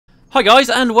Hi guys,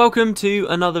 and welcome to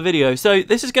another video. So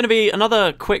this is going to be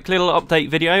another quick little update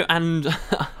video, and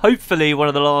hopefully one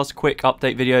of the last quick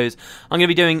update videos I'm going to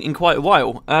be doing in quite a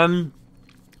while.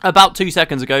 About 2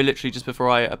 seconds ago, literally just before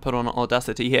I put on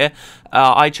Audacity here,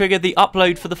 I triggered the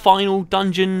upload for the final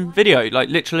dungeon video. Like,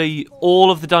 literally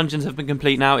all of the dungeons have been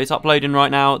complete now. It's uploading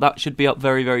right now. That should be up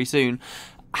very, very soon.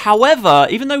 However,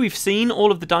 even though we've seen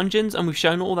all of the dungeons and we've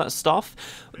shown all that stuff,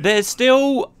 there's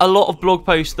still a lot of blog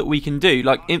posts that we can do.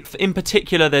 Like, in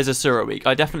particular, there's Asura Week.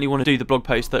 I definitely want to do the blog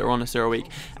posts that are on Asura Week.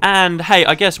 And, hey,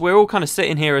 I guess we're all kind of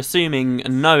sitting here assuming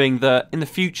and knowing that in the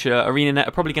future, ArenaNet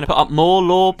are probably going to put up more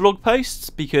lore blog posts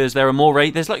because there are more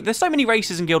races. There's so many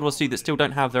races in Guild Wars 2 that still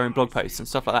don't have their own blog posts and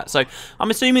stuff like that. So,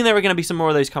 I'm assuming there are going to be some more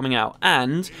of those coming out.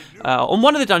 And, on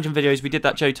one of the dungeon videos, we did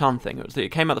that Jotun thing. It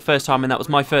came out the first time, and that was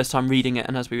my first time reading it,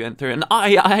 and as we went through it. And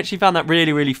I actually found that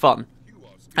really, really fun.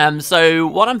 So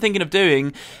what I'm thinking of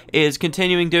doing is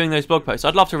continuing doing those blog posts.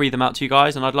 I'd love to read them out to you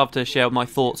guys, and I'd love to share my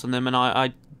thoughts on them, and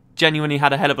I genuinely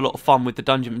had a hell of a lot of fun with the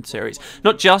Dungeon series.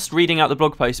 Not just reading out the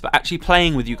blog posts, but actually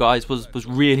playing with you guys was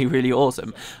really, really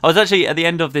awesome. I was actually, at the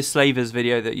end of this Slavers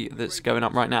video that's going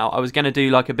up right now, I was going to do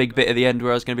like a big bit at the end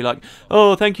where I was going to be like,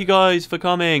 oh, thank you guys for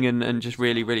coming, and just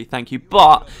really, really thank you.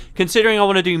 But, considering I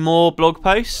want to do more blog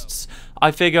posts, I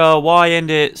figure, why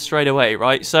end it straight away,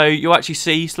 right? So you actually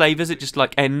see Slavers, it just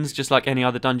like ends just like any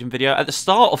other dungeon video. At the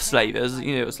start of Slavers,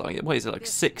 you know, it was like, what is it, like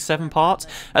 6, 7 parts?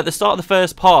 At the start of the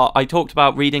first part, I talked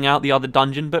about reading out the other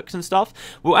dungeon books and stuff.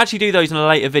 We'll actually do those in a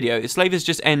later video. Slavers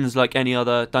just ends like any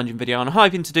other dungeon video, and I'm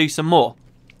hoping to do some more.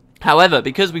 However,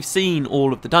 because we've seen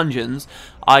all of the dungeons,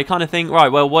 I kind of think,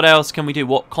 right, well, what else can we do?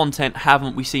 What content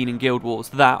haven't we seen in Guild Wars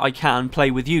that I can play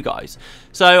with you guys?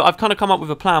 So I've kind of come up with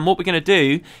a plan. What we're going to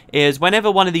do is whenever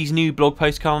one of these new blog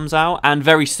posts comes out, and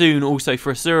very soon also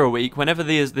for Asura Week, whenever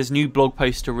there's new blog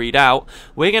posts to read out,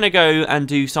 we're going to go and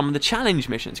do some of the challenge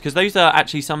missions, because those are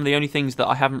actually some of the only things that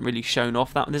I haven't really shown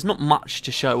off. There's not much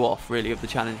to show off, really, of the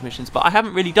challenge missions, but I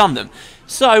haven't really done them.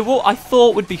 So what I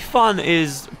thought would be fun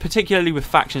is, particularly with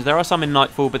factions, there are some in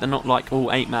Nightfall, but they're not like all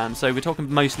 8-man, so we're talking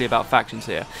mostly about factions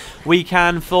here. We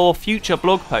can, for future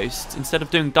blog posts, instead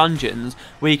of doing dungeons,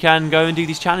 we can go and do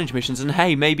these challenge missions, and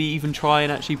hey, maybe even try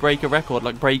and actually break a record,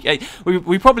 like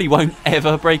we probably won't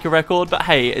ever break a record, but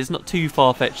hey, it's not too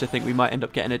far-fetched to think we might end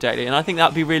up getting a daily, and I think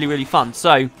that'd be really, really fun.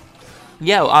 So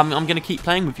yeah, I'm going to keep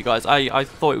playing with you guys. I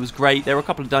thought it was great. There were a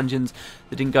couple of dungeons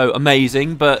that didn't go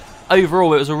amazing, but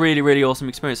overall it was a really, really awesome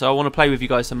experience. So I want to play with you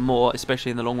guys some more,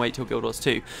 especially in the long wait till Guild Wars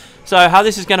 2. So how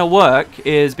this is going to work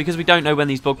is, because we don't know when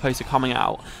these blog posts are coming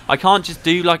out, I can't just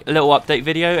do like a little update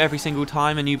video every single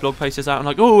time a new blog post is out and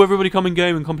like, oh, everybody come and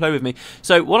game and come play with me.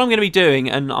 So what I'm going to be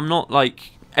doing, and I'm not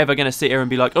like ever going to sit here and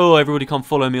be like, oh, everybody come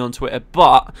follow me on Twitter,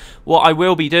 but what I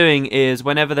will be doing is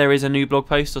whenever there is a new blog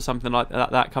post or something like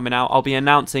that coming out, I'll be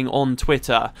announcing on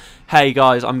Twitter, hey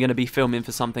guys, I'm going to be filming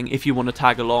for something, if you want to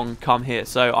tag along, come here.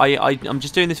 So I'm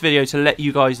just doing this video to let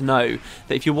you guys know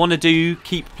that if you want to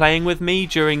keep playing with me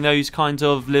during those kinds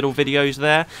of little videos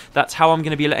there, that's how I'm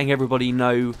going to be letting everybody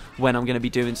know when I'm going to be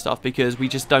doing stuff, because we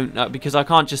just don't know, because I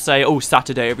can't just say, oh,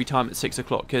 Saturday every time at 6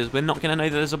 o'clock, because we're not going to know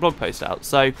that there's a blog post out.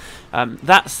 So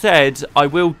that said, I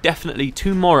will definitely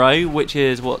tomorrow, which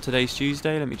is what, today's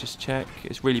Tuesday, let me just check,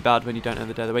 it's really bad when you don't know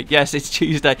the day of the week. Yes, it's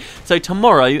Tuesday. So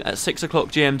tomorrow at 6 o'clock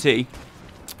GMT,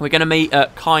 we're going to meet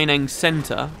at Kaineng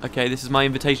Centre. Okay, this is my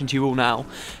invitation to you all now,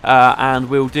 and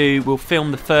we'll film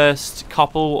the first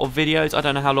couple of videos. I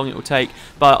don't know how long it will take,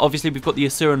 but obviously we've got the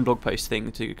Asuran blog post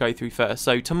thing to go through first.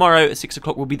 So tomorrow at 6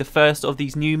 o'clock will be the first of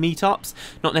these new meetups,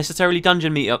 not necessarily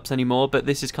dungeon meetups anymore, but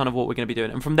this is kind of what we're going to be doing.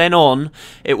 And from then on,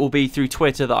 it will be through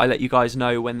Twitter that I let you guys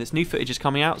know when this new footage is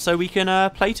coming out, so we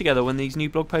can play together when these new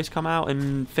blog posts come out,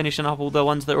 and finishing up all the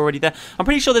ones that are already there. I'm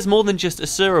pretty sure there's more than just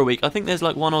Asura Week. I think there's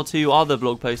like 1 or 2 other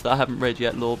blog posts that I haven't read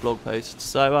yet, lore blog posts.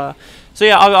 So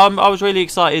yeah, I was really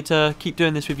excited to keep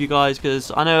doing this with you guys, because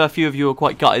I know a few of you are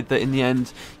quite gutted that in the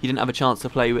end you didn't have a chance to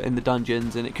play in the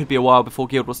dungeons, and it could be a while before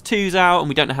Guild Wars 2's out, and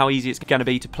we don't know how easy it's going to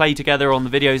be to play together on the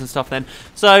videos and stuff then.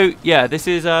 So yeah, this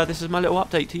is my little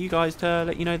update to you guys to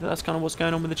let you know that that's kind of what's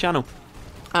going on with the channel.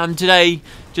 And today,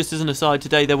 just as an aside,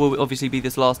 today there will obviously be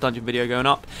this last dungeon video going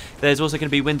up. There's also going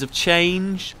to be Winds of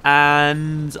Change,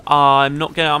 and I'm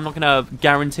not gonna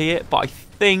guarantee it, but I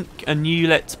think a new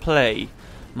Let's Play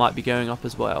might be going up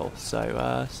as well.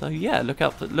 So yeah, look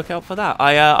out for that.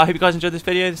 I hope you guys enjoyed this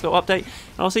video, this little update,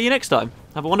 and I'll see you next time.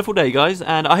 Have a wonderful day, guys,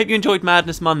 and I hope you enjoyed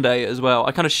Madness Monday as well.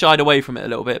 I kind of shied away from it a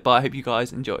little bit, but I hope you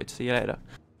guys enjoyed. See you later.